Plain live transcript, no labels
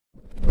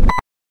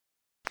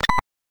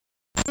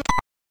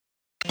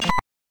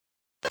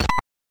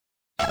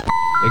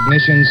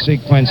Ignition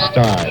sequence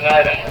start.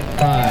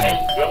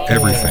 5.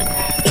 Everything.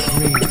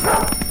 3.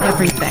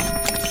 Everything.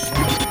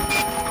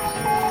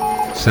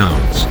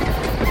 Sounds.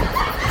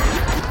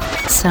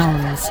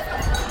 Sounds.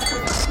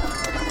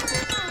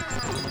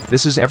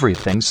 This is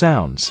Everything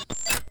Sounds.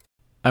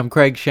 I'm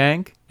Craig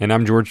Shank. And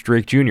I'm George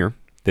Drake Jr.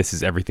 This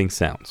is Everything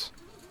Sounds.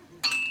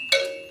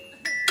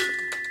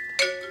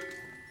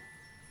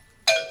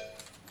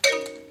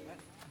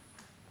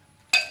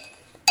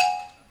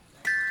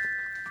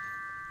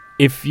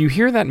 If you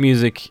hear that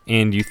music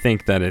and you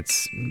think that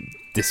it's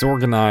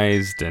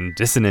disorganized and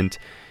dissonant,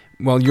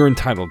 well, you're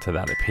entitled to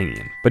that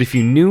opinion. But if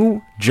you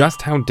knew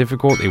just how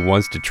difficult it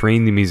was to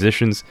train the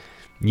musicians,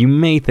 you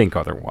may think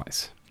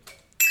otherwise.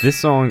 This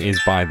song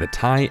is by the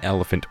Thai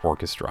Elephant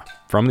Orchestra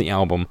from the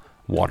album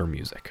Water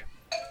Music.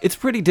 It's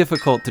pretty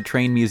difficult to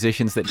train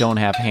musicians that don't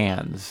have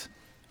hands.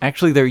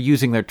 Actually, they're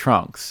using their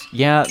trunks.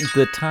 Yeah,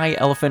 the Thai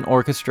Elephant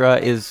Orchestra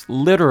is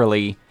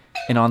literally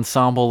an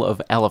ensemble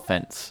of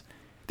elephants.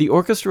 The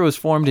orchestra was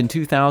formed in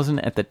 2000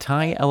 at the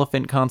Thai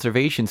Elephant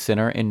Conservation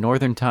Center in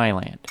northern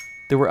Thailand.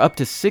 There were up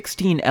to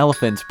 16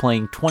 elephants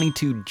playing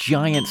 22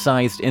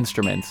 giant-sized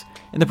instruments,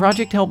 and the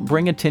project helped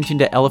bring attention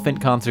to elephant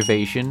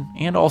conservation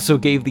and also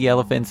gave the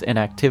elephants an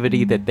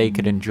activity that they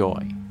could enjoy.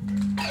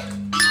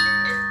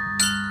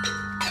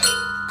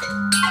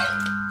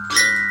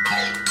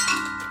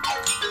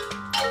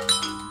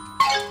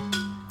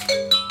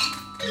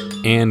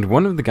 And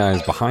one of the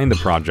guys behind the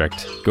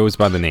project goes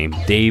by the name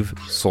Dave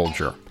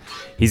Soldier.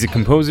 He's a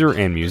composer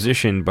and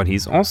musician, but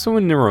he's also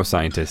a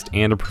neuroscientist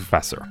and a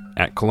professor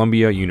at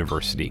Columbia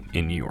University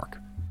in New York.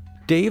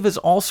 Dave has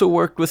also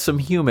worked with some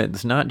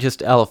humans, not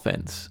just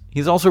elephants.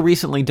 He's also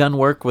recently done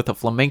work with a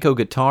flamenco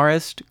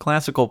guitarist,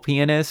 classical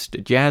pianist, a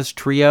jazz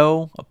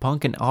trio, a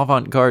punk and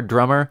avant-garde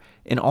drummer,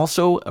 and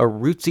also a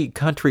rootsy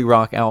country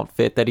rock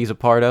outfit that he's a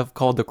part of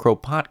called the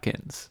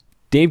Kropotkins.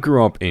 Dave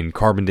grew up in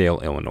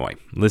Carbondale, Illinois,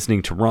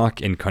 listening to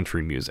rock and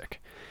country music.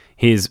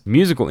 His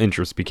musical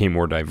interests became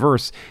more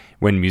diverse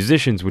when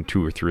musicians would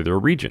tour through their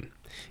region.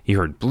 He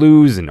heard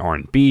blues and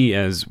R&B,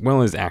 as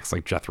well as acts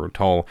like Jethro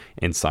Tull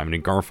and Simon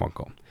 &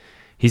 Garfunkel.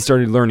 He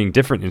started learning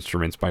different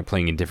instruments by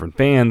playing in different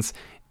bands,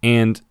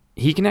 and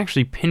he can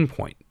actually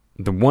pinpoint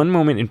the one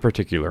moment in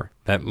particular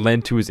that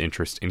led to his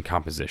interest in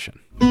composition.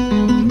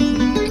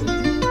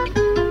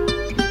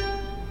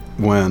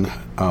 When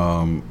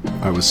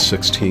I was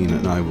 16,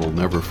 and I will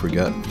never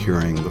forget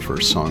hearing the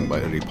first song by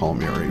Eddie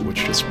Palmieri,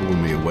 which just blew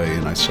me away,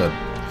 and I said,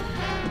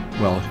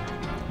 well,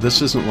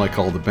 this isn't like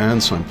all the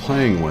bands I'm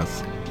playing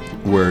with,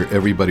 where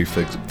everybody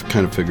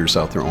kind of figures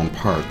out their own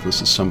part.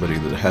 This is somebody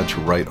that had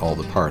to write all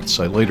the parts.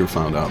 I later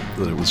found out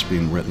that it was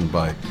being written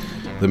by,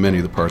 many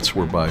of the parts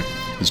were by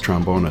his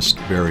trombonist,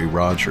 Barry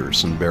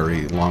Rogers, and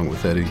Barry, along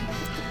with Eddie,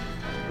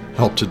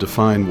 helped to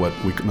define what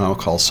we now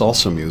call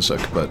salsa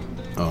music, but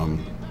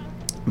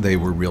they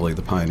were really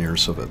the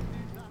pioneers of it.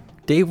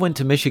 Dave went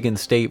to Michigan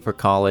State for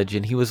college,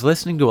 and he was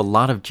listening to a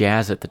lot of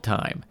jazz at the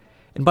time.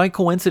 And by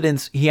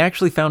coincidence, he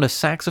actually found a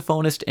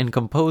saxophonist and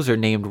composer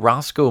named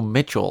Roscoe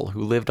Mitchell,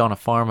 who lived on a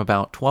farm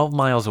about 12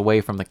 miles away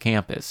from the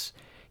campus.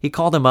 He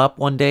called him up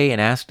one day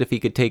and asked if he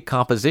could take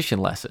composition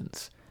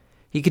lessons.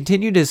 He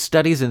continued his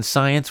studies in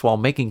science while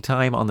making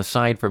time on the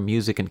side for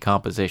music and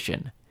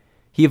composition.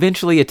 He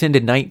eventually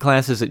attended night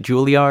classes at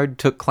Juilliard,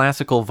 took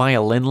classical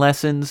violin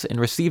lessons, and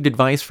received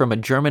advice from a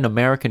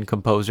German-American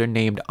composer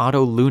named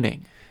Otto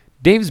Luning.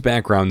 Dave's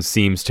background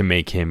seems to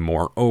make him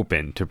more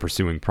open to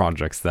pursuing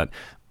projects that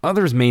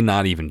others may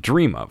not even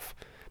dream of.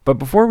 But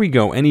before we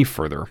go any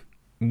further,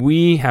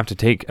 we have to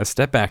take a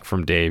step back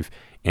from Dave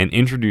and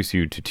introduce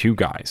you to two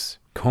guys,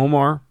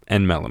 Komar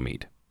and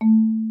Melamede.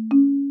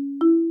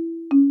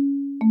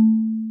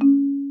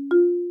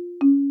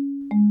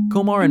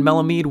 Komar and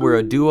Melamede were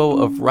a duo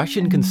of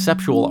Russian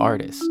conceptual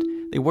artists.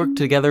 They worked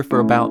together for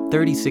about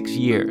 36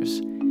 years.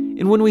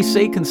 And when we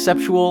say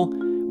conceptual,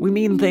 we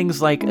mean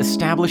things like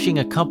establishing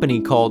a company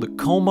called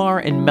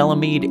Komar and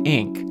Melamede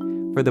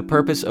Inc. for the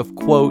purpose of,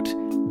 quote,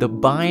 the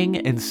buying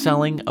and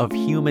selling of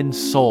human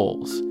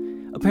souls.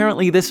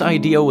 Apparently this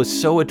idea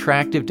was so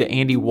attractive to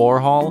Andy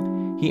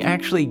Warhol, he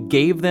actually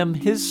gave them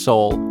his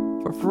soul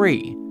for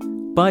free.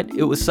 But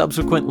it was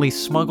subsequently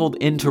smuggled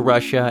into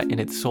Russia and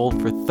it sold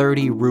for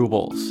 30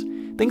 rubles.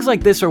 Things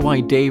like this are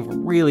why Dave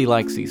really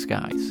likes these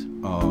guys.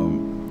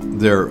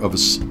 They're of a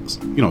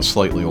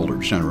slightly older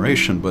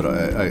generation, but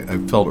I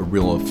felt a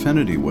real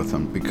affinity with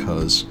them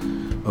because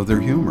of their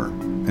humor.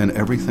 And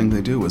everything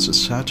they do is a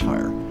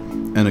satire.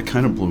 And it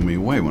kind of blew me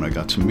away when I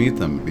got to meet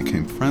them and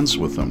became friends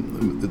with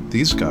them.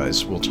 These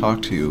guys will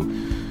talk to you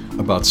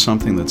about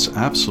something that's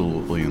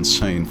absolutely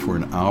insane for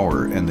an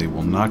hour, and they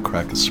will not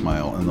crack a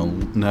smile, and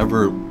they'll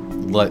never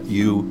let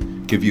you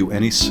give you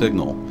any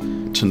signal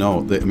to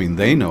know that,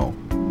 they know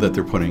that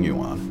they're putting you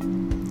on.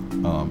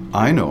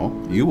 I know,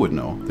 you would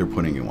know they're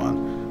putting you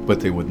on, but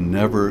they would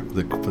never,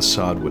 the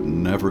facade would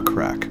never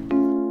crack.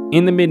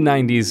 In the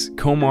mid-90s,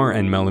 Komar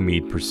and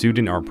Melamede pursued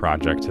an art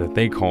project that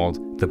they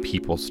called The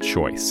People's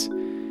Choice.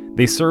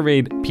 They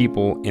surveyed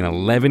people in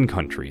 11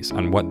 countries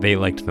on what they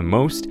liked the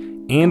most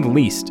and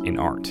least in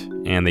art,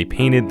 and they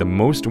painted the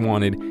most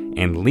wanted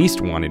and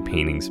least wanted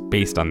paintings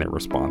based on their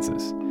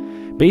responses.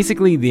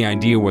 Basically, the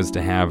idea was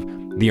to have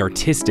the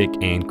artistic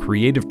and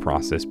creative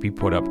process be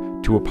put up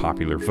to a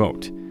popular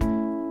vote.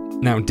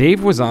 Now,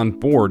 Dave was on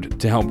board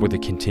to help with a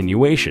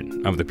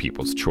continuation of the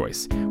People's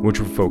Choice, which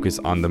would focus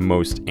on the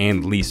most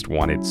and least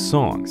wanted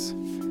songs.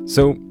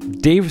 So,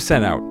 Dave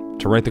set out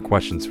to write the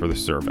questions for the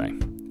survey,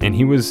 and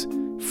he was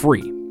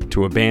free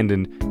to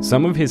abandon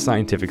some of his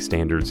scientific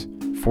standards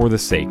for the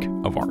sake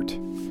of art.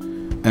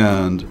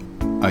 And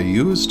I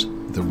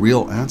used the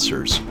real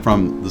answers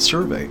from the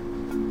survey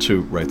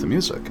to write the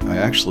music. I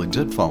actually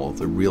did follow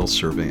the real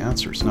survey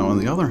answers. Now, on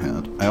the other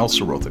hand, I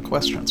also wrote the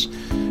questions.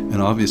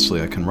 And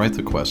obviously, I can write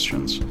the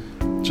questions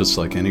just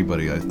like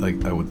anybody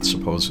I would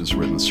suppose who's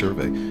written a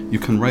survey. You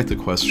can write the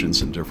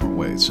questions in different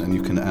ways, and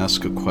you can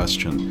ask a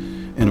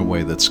question in a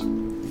way that's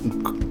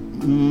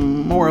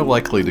more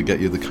likely to get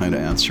you the kind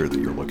of answer that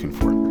you're looking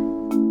for.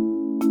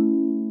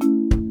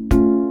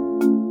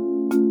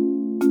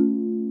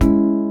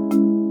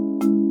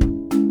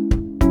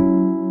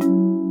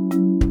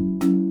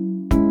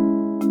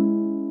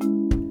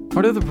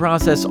 Part of the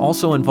process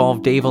also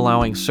involved Dave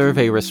allowing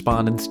survey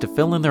respondents to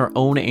fill in their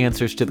own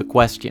answers to the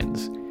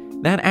questions.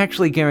 That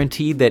actually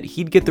guaranteed that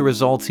he'd get the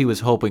results he was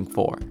hoping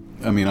for.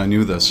 I mean, I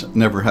knew this,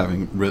 never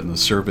having written a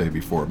survey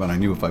before, but I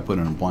knew if I put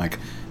in a blank,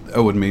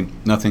 that would mean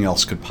nothing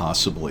else could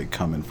possibly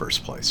come in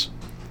first place.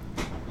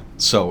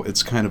 So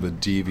it's kind of a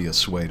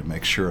devious way to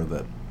make sure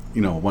that,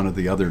 one of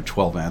the other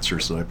 12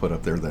 answers that I put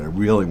up there that I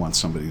really want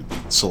somebody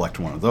to select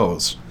one of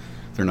those,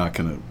 they're not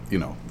going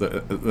to,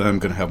 I'm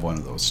going to have one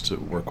of those to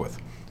work with.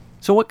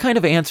 So what kind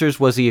of answers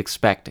was he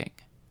expecting?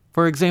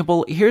 For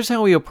example, here's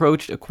how he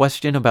approached a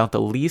question about the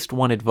least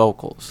wanted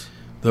vocals.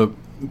 The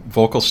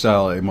vocal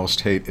style I most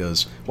hate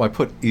is, I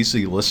put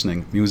easy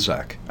listening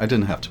music. I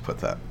didn't have to put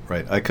that,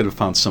 right? I could have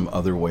found some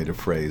other way to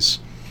phrase,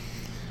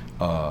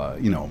 I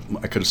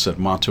could have said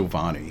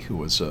Mantovani, who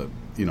was a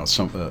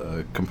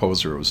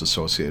composer who was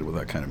associated with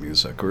that kind of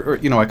music. Or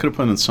I could have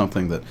put in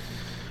something that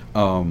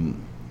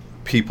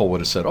people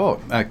would have said,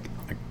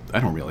 I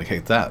don't really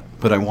hate that.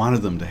 But I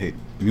wanted them to hate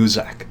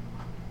music.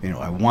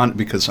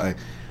 Because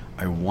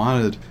I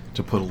wanted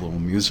to put a little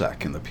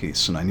music in the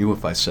piece, and I knew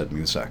if I said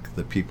music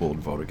that people would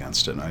vote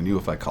against it, and I knew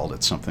if I called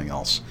it something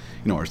else,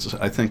 or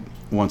I think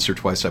once or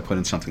twice I put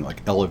in something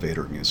like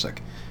elevator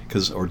music,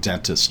 or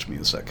dentist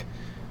music,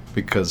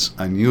 because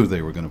I knew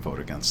they were going to vote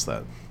against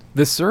that.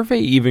 The survey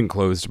even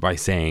closed by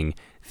saying,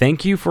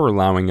 "Thank you for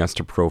allowing us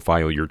to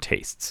profile your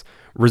tastes.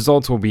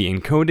 Results will be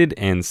encoded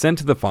and sent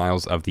to the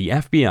files of the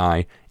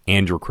FBI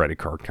and your credit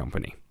card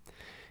company."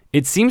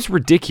 It seems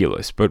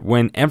ridiculous, but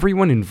when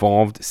everyone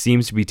involved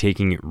seems to be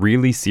taking it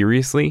really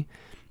seriously,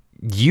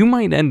 you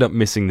might end up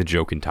missing the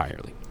joke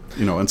entirely.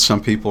 And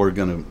some people are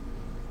going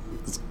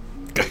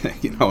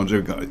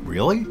to,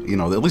 really?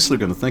 At least they're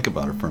going to think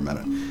about it for a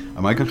minute.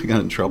 Am I going to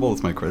get in trouble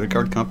with my credit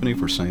card company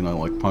for saying I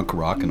like punk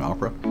rock and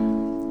opera?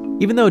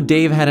 Even though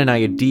Dave had an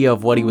idea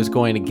of what he was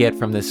going to get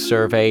from this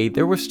survey,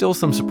 there were still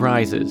some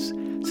surprises.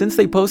 Since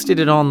they posted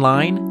it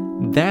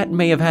online, that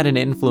may have had an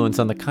influence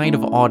on the kind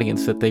of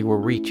audience that they were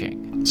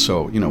reaching.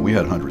 So, we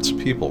had hundreds of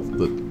people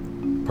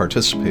that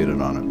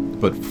participated on it.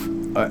 But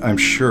I'm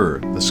sure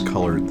this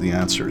colored the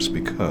answers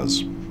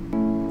because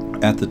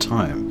at the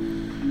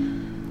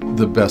time,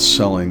 the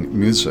best-selling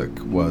music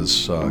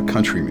was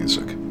country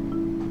music.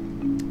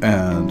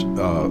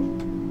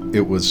 And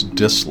it was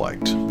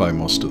disliked by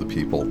most of the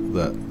people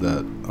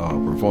that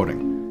were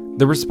voting.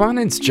 The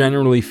respondents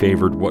generally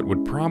favored what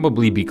would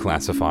probably be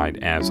classified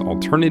as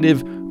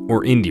alternative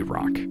or indie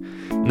rock.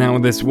 Now,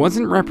 this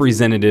wasn't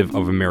representative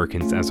of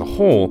Americans as a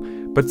whole,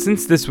 but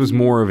since this was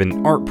more of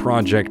an art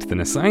project than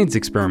a science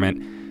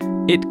experiment,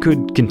 it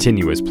could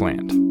continue as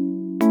planned.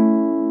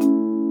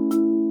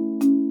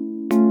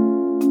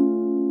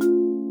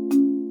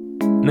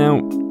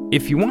 Now,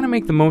 if you want to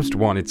make the most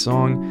wanted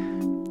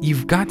song,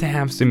 you've got to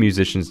have some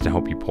musicians to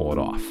help you pull it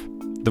off.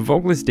 The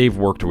vocalists Dave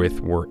worked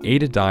with were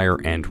Ada Dyer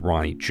and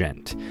Ronnie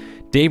Gent.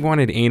 Dave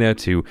wanted Ada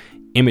to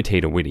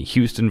imitate a Whitney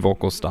Houston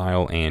vocal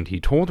style, and he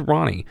told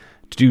Ronnie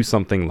to do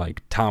something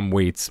like Tom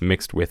Waits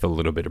mixed with a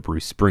little bit of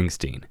Bruce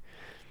Springsteen.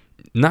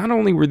 Not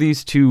only were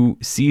these two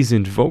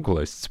seasoned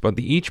vocalists, but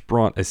they each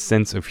brought a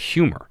sense of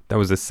humor that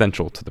was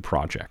essential to the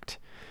project.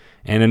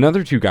 And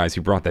another two guys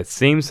who brought that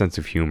same sense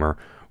of humor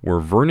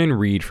were Vernon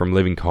Reid from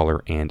Living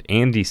Colour and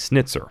Andy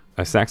Snitzer,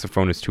 a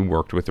saxophonist who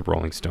worked with the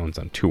Rolling Stones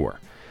on tour.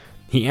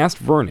 He asked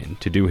Vernon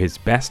to do his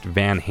best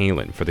Van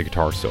Halen for the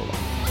guitar solo.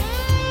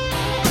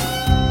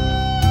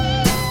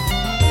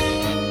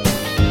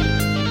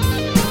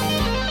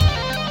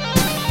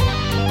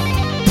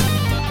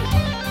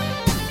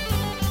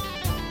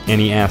 And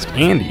he asked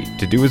Andy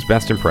to do his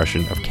best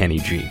impression of Kenny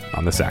G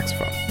on the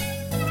saxophone.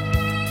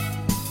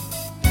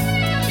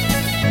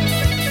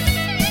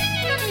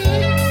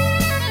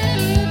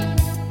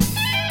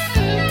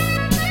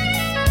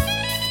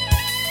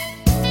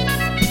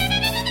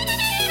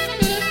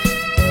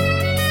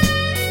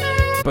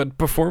 But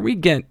before we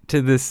get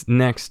to this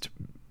next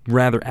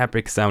rather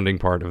epic sounding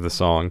part of the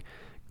song,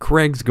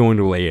 Craig's going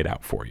to lay it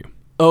out for you.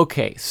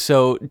 Okay,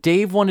 so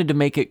Dave wanted to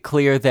make it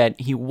clear that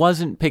he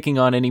wasn't picking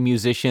on any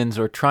musicians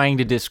or trying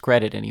to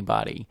discredit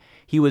anybody.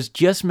 He was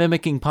just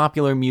mimicking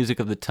popular music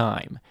of the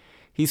time.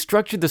 He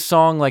structured the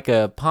song like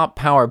a pop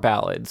power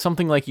ballad,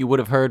 something like you would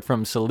have heard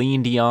from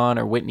Celine Dion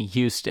or Whitney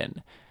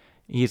Houston.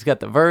 He's got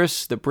the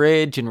verse, the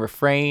bridge, and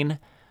refrain,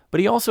 but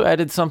he also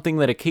added something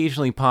that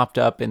occasionally popped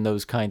up in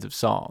those kinds of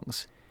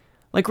songs.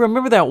 Like,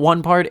 remember that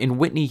one part in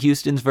Whitney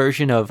Houston's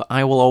version of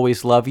I Will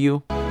Always Love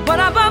You? But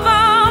above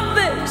all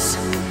this,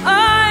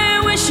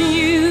 I wish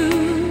you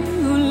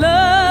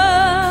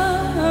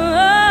love.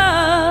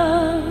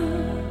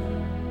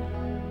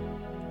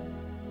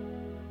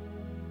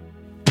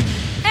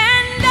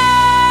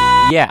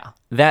 And Yeah,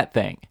 that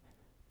thing.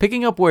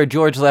 Picking up where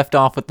George left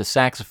off with the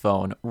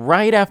saxophone,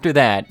 right after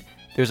that,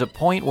 there's a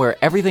point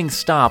where everything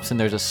stops and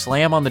there's a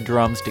slam on the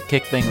drums to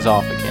kick things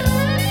off again.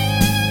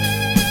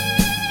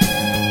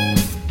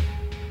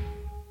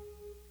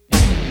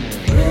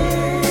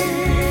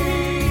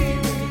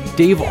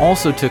 Dave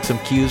also took some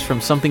cues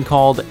from something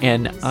called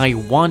an I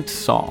Want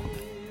song.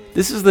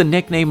 This is the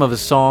nickname of a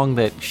song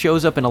that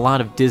shows up in a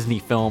lot of Disney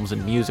films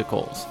and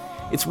musicals.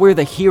 It's where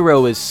the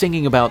hero is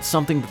singing about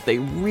something that they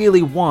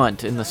really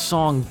want and the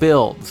song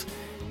builds.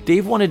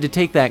 Dave wanted to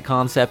take that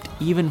concept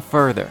even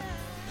further.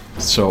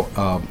 So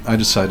I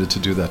decided to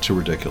do that to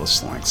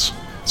ridiculous lengths.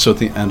 So at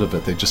the end of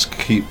it, they just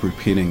keep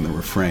repeating the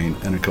refrain,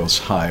 and it goes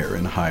higher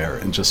and higher,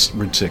 and just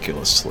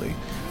ridiculously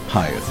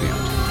high at the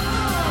end.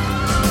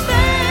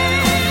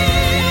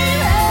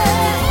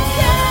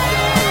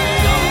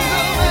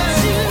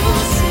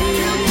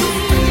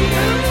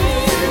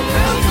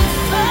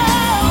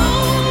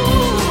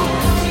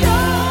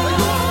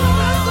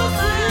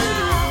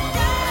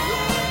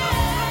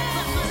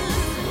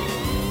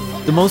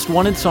 The Most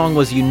Wanted song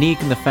was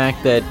unique in the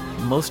fact that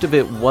most of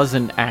it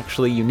wasn't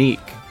actually unique.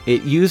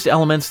 It used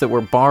elements that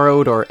were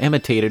borrowed or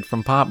imitated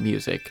from pop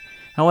music.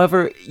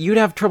 However, you'd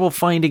have trouble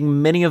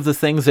finding many of the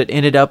things that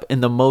ended up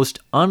in the Most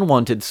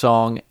Unwanted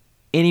song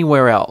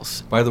anywhere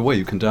else. By the way,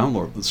 you can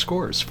download the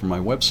scores from my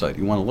website.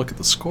 You want to look at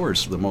the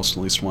scores of the Most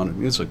and Least Wanted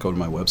music, go to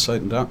my website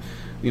and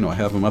I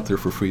have them up there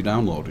for free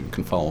download, and you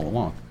can follow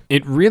along.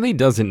 It really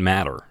doesn't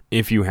matter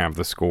if you have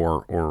the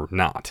score or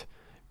not.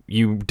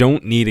 You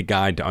don't need a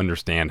guide to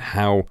understand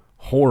how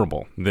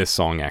horrible this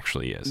song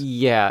actually is.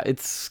 Yeah,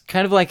 it's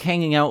kind of like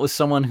hanging out with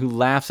someone who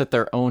laughs at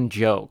their own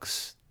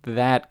jokes.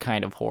 That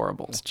kind of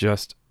horrible. It's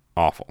just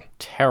awful.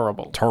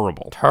 Terrible.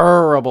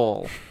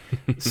 Terrible.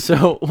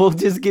 So we'll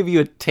just give you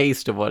a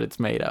taste of what it's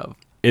made of.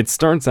 It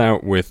starts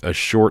out with a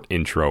short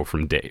intro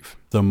from Dave.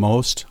 The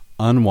Most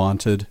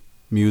Unwanted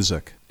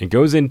music. It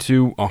goes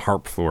into a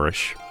harp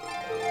flourish.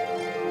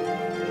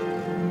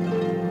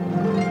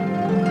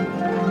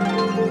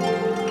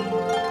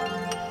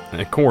 An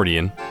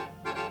accordion.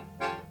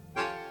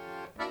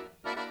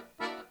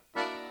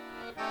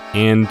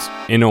 And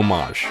an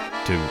homage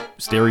to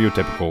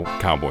stereotypical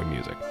cowboy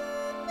music.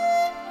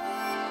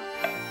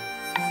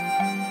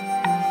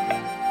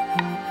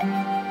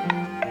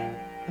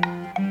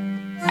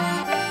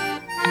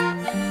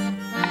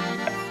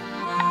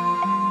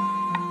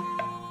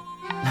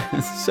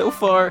 So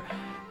far,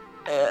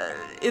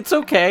 it's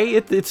okay.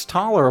 It's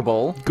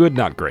tolerable. Good,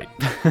 not great.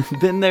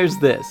 Then there's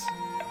this.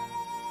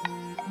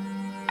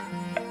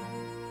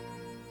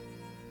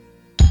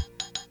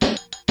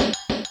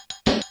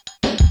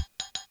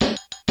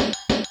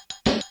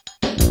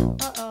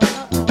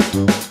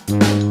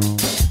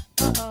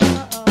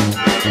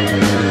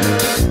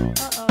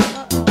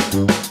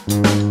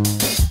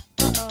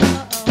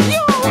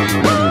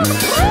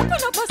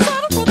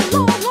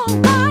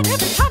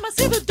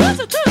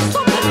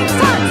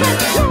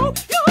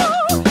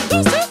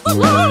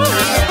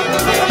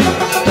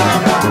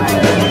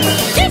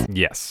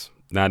 Yes,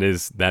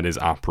 that is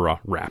opera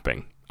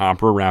rapping.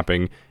 Opera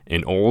rapping,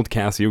 an old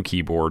Casio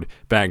keyboard,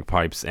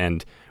 bagpipes,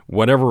 and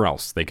whatever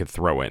else they could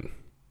throw in.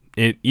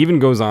 It even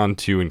goes on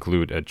to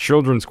include a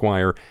children's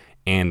choir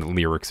and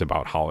lyrics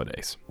about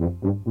holidays.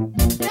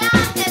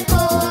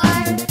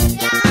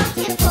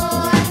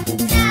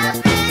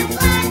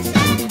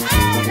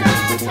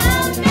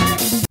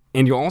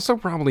 And you'll also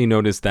probably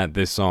notice that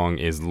this song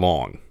is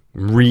long.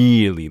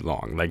 Really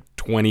long, like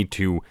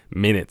 22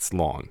 minutes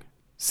long.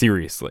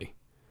 Seriously.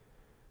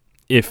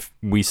 If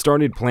we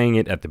started playing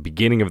it at the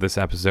beginning of this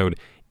episode,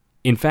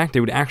 in fact,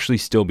 it would actually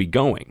still be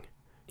going.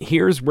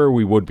 Here's where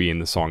we would be in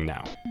the song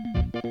now.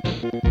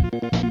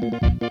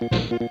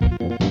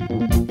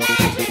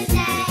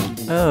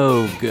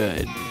 Oh,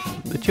 good.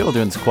 The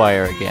children's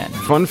choir again.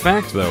 Fun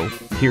fact, though,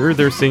 here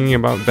they're singing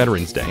about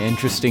Veterans Day.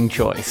 Interesting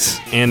choice.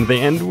 And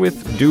they end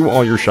with, do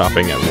all your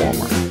shopping at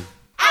Walmart.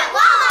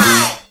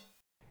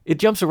 It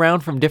jumps around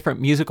from different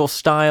musical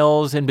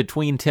styles, in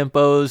between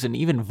tempos, and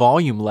even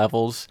volume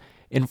levels.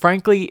 And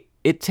frankly,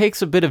 it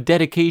takes a bit of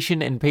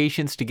dedication and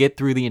patience to get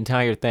through the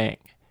entire thing.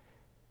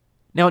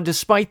 Now,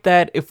 despite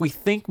that, if we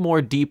think more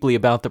deeply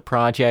about the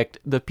project,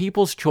 the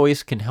People's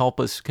Choice can help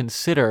us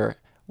consider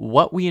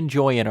what we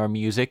enjoy in our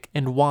music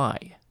and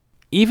why.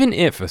 Even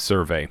if a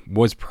survey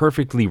was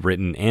perfectly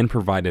written and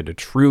provided a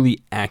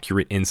truly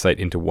accurate insight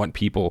into what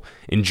people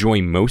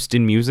enjoy most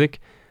in music,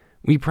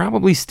 we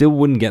probably still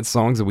wouldn't get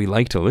songs that we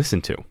like to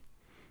listen to.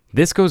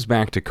 This goes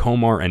back to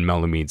Komar and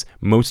Melameed's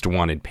most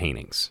wanted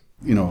paintings.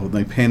 You know,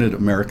 they painted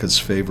America's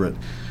favorite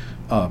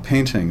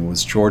painting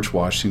was George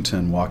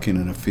Washington walking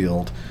in a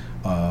field,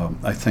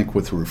 I think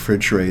with a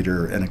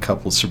refrigerator and a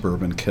couple of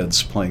suburban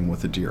kids playing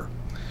with a deer.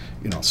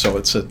 You know, so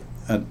it's at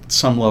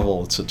some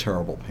level, it's a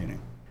terrible painting.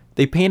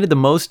 They painted the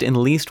most and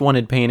least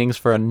wanted paintings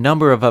for a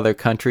number of other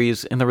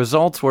countries, and the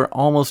results were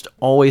almost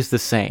always the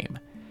same.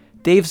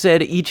 Dave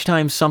said each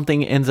time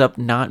something ends up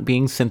not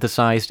being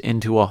synthesized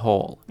into a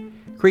whole.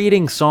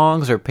 Creating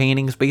songs or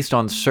paintings based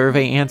on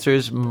survey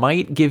answers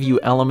might give you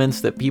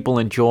elements that people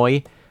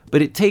enjoy,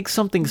 but it takes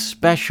something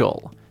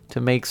special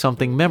to make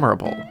something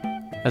memorable,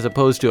 as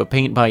opposed to a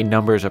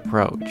paint-by-numbers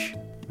approach.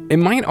 It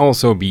might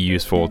also be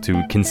useful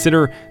to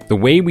consider the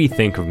way we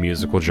think of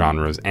musical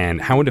genres and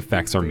how it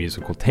affects our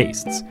musical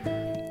tastes.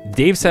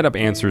 Dave set up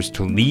answers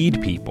to lead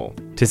people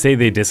to say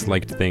they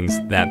disliked things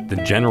that the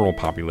general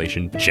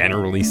population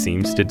generally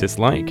seems to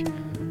dislike.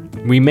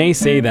 We may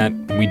say that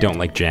we don't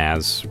like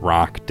jazz,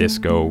 rock,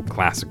 disco,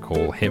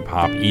 classical,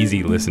 hip-hop,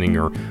 easy listening,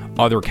 or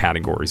other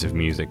categories of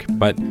music,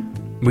 but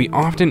we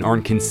often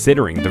aren't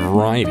considering the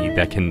variety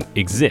that can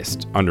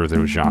exist under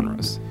those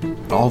genres.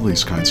 All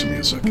these kinds of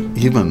music,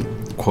 even,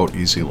 quote,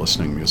 easy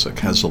listening music,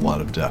 has a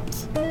lot of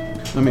depth.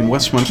 I mean,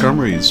 Wes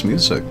Montgomery's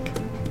music,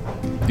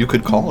 you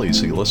could call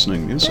easy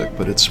listening music,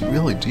 but it's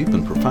really deep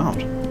and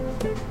profound.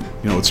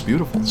 You know, it's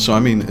beautiful. So, I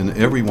mean, in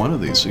every one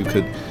of these,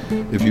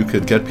 if you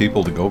could get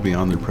people to go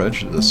beyond their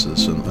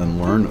prejudices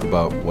and learn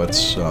about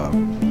what's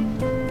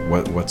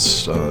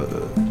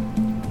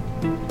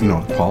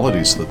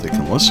qualities that they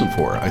can listen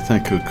for, I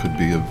think it could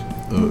be,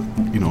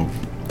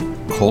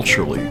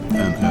 culturally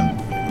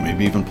and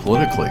maybe even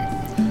politically,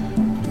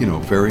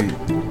 very,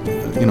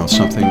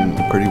 something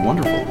pretty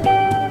wonderful.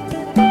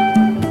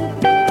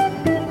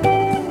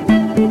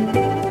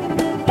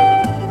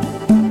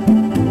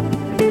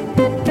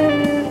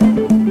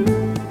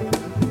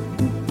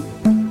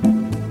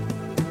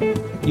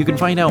 You can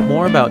find out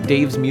more about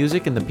Dave's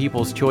music and the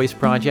People's Choice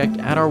Project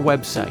at our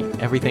website,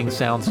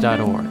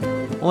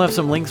 everythingsounds.org. We'll have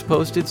some links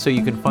posted so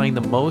you can find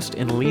the most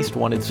and least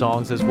wanted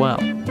songs as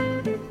well.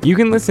 You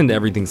can listen to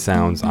Everything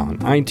Sounds on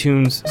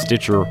iTunes,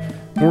 Stitcher,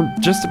 or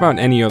just about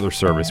any other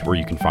service where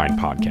you can find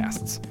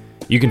podcasts.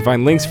 You can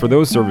find links for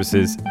those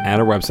services at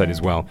our website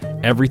as well,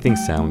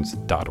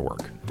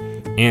 everythingsounds.org.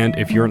 And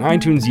if you're an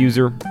iTunes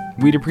user,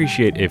 we'd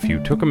appreciate if you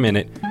took a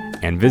minute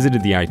and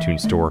visited the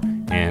iTunes store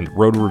and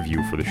wrote a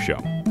review for the show.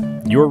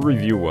 Your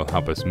review will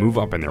help us move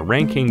up in their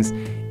rankings,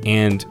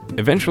 and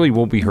eventually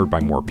we'll be heard by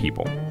more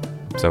people.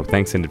 So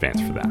thanks in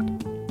advance for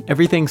that.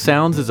 Everything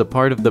Sounds is a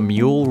part of the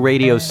Mule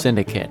Radio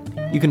Syndicate.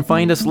 You can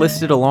find us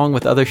listed along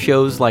with other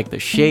shows like The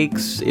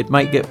Shakes, It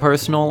Might Get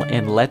Personal,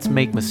 and Let's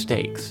Make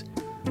Mistakes.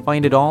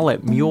 Find it all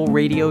at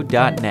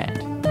muleradio.net.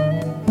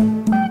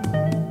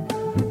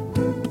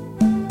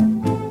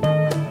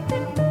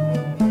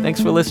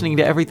 Thanks for listening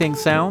to Everything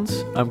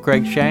Sounds. I'm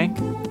Craig Shank.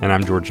 And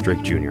I'm George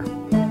Drake Jr.